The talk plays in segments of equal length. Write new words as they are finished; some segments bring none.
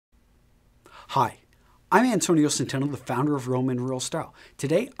Hi, I'm Antonio Centeno, the founder of Real Men Real Style.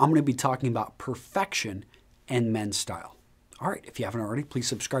 Today, I'm going to be talking about perfection and men's style. All right, if you haven't already, please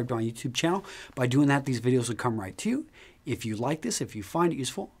subscribe to my YouTube channel. By doing that, these videos will come right to you. If you like this, if you find it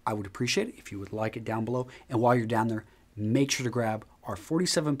useful, I would appreciate it if you would like it down below. And while you're down there, make sure to grab our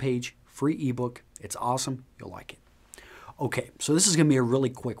 47-page free ebook. It's awesome. You'll like it. Okay, so this is going to be a really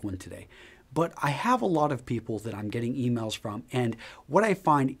quick one today. But I have a lot of people that I'm getting emails from, and what I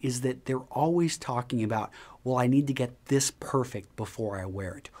find is that they're always talking about, well, I need to get this perfect before I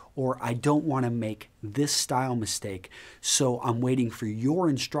wear it, or I don't want to make this style mistake, so I'm waiting for your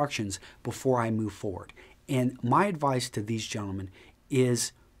instructions before I move forward. And my advice to these gentlemen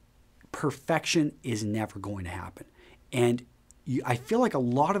is perfection is never going to happen. And I feel like a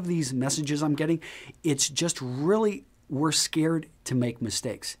lot of these messages I'm getting, it's just really, we're scared to make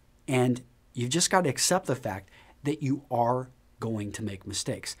mistakes. And you've just got to accept the fact that you are going to make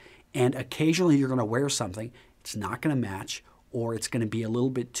mistakes. And occasionally you're going to wear something, it's not going to match, or it's going to be a little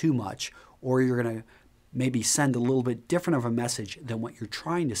bit too much, or you're going to maybe send a little bit different of a message than what you're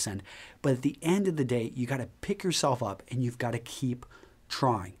trying to send. But at the end of the day, you got to pick yourself up and you've got to keep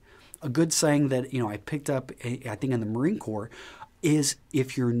trying. A good saying that, I picked up, I think in the Marine Corps, is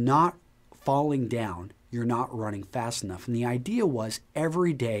if you're not falling down, you're not running fast enough. And the idea was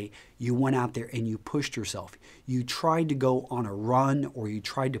every day you went out there and you pushed yourself. You tried to go on a run, or you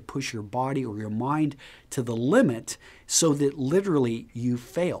tried to push your body or your mind to the limit so that literally you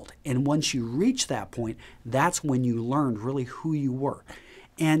failed. And once you reach that point, that's when you learned really who you were.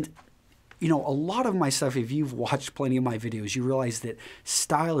 And a lot of my stuff, if you've watched plenty of my videos, you realize that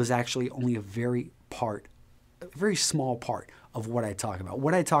style is actually only a very small part of what I talk about.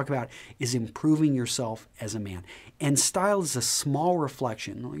 What I talk about is improving yourself as a man. And style is a small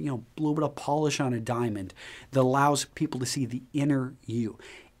reflection, a little bit of polish on a diamond that allows people to see the inner you.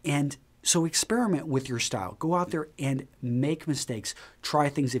 And so experiment with your style. Go out there and make mistakes. Try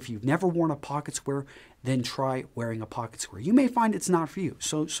things. If you've never worn a pocket square, then try wearing a pocket square. You may find it's not for you,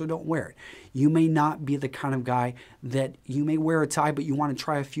 so don't wear it. You may not be the kind of guy that you may wear a tie, but you want to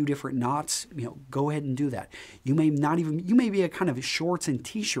try a few different knots. Go ahead and do that. You may be a kind of shorts and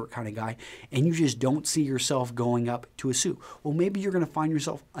t-shirt kind of guy, and you just don't see yourself going up to a suit. Well, maybe you're going to find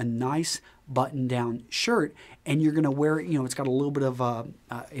yourself a nice button-down shirt, and you're going to wear it, it's got a little bit of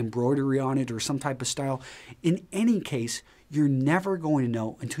embroidery on it or some type of style. In any case, you're never going to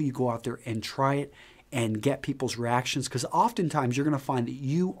know until you go out there and try it and get people's reactions, because oftentimes you're going to find that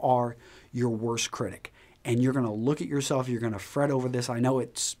you are your worst critic. And you're going to look at yourself, you're going to fret over this. I know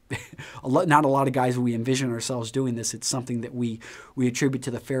it's not a lot of guys, we envision ourselves doing this. It's something that we attribute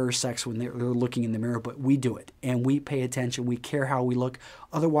to the fairer sex when they're looking in the mirror, but we do it. And we pay attention, we care how we look.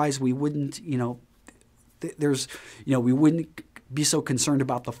 Otherwise, we wouldn't, we wouldn't be so concerned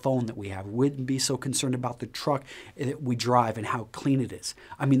about the phone that we have. We wouldn't be so concerned about the truck that we drive and how clean it is.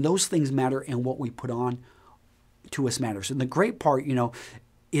 I mean, those things matter, and what we put on to us matters. And the great part,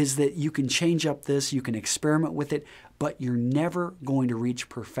 is that you can change up this, you can experiment with it, but you're never going to reach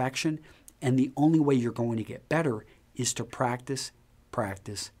perfection. And the only way you're going to get better is to practice,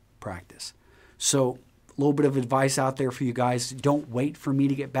 practice, practice. So a little bit of advice out there for you guys. Don't wait for me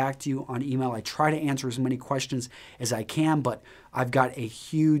to get back to you on email. I try to answer as many questions as I can, but I've got a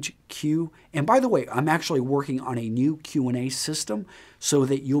huge queue. And by the way, I'm actually working on a new Q&A system so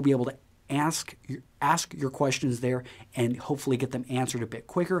that you'll be able to ask your questions there and hopefully get them answered a bit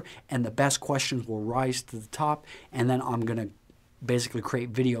quicker, and the best questions will rise to the top, and then I'm going to basically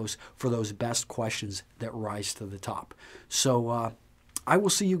create videos for those best questions that rise to the top. So I will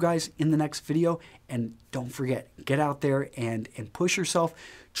see you guys in the next video, and don't forget, get out there and push yourself,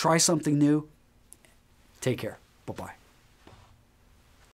 try something new. Take care. Bye-bye.